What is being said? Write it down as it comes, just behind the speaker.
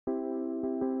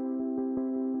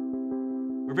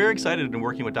We're very excited in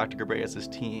working with Dr. Gebreyes'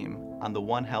 team on the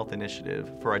One Health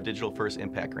initiative for our Digital First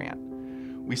Impact Grant.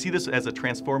 We see this as a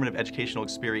transformative educational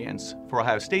experience for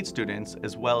Ohio State students,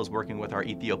 as well as working with our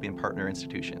Ethiopian partner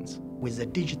institutions. With the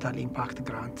Digital Impact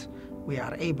Grant, we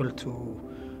are able to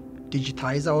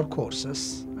digitize our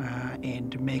courses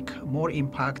and make more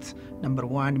impact. Number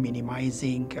one,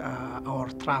 minimizing our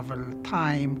travel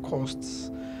time,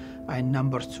 costs, and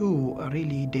number two,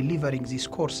 really delivering these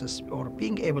courses or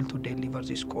being able to deliver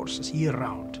these courses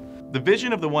year-round. The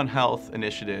vision of the One Health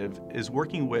initiative is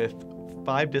working with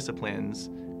 5 disciplines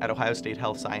at Ohio State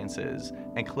Health Sciences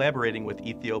and collaborating with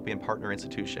Ethiopian partner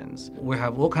institutions. We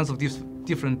have all kinds of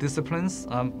different disciplines,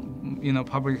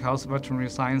 public health, veterinary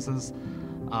sciences,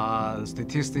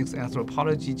 statistics,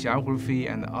 anthropology, geography,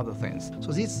 and other things.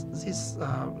 So these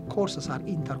courses are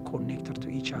interconnected to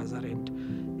each other, and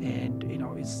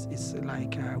it's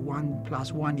like 1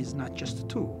 + 1 is not just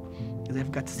 2.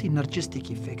 They've got synergistic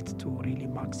effect to really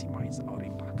maximize our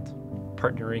impact.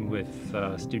 Partnering with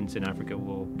students in Africa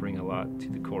will bring a lot to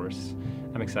the course.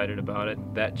 I'm excited about it.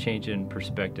 That change in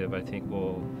perspective, I think,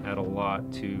 will add a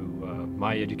lot to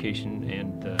my education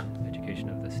and the education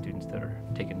of the students that are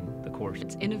taking the course.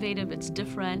 It's innovative, it's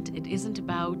different. It isn't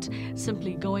about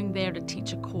simply going there to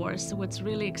teach a course. So what's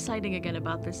really exciting again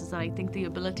about this is that I think the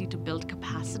ability to build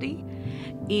capacity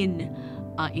in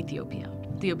Ethiopia.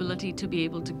 The ability to be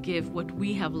able to give what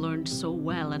we have learned so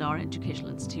well at our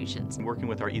educational institutions. Working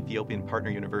with our Ethiopian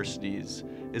partner universities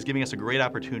is giving us a great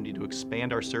opportunity to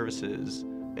expand our services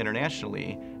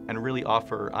internationally and really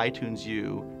offer iTunes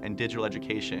U and digital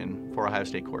education for Ohio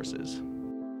State courses.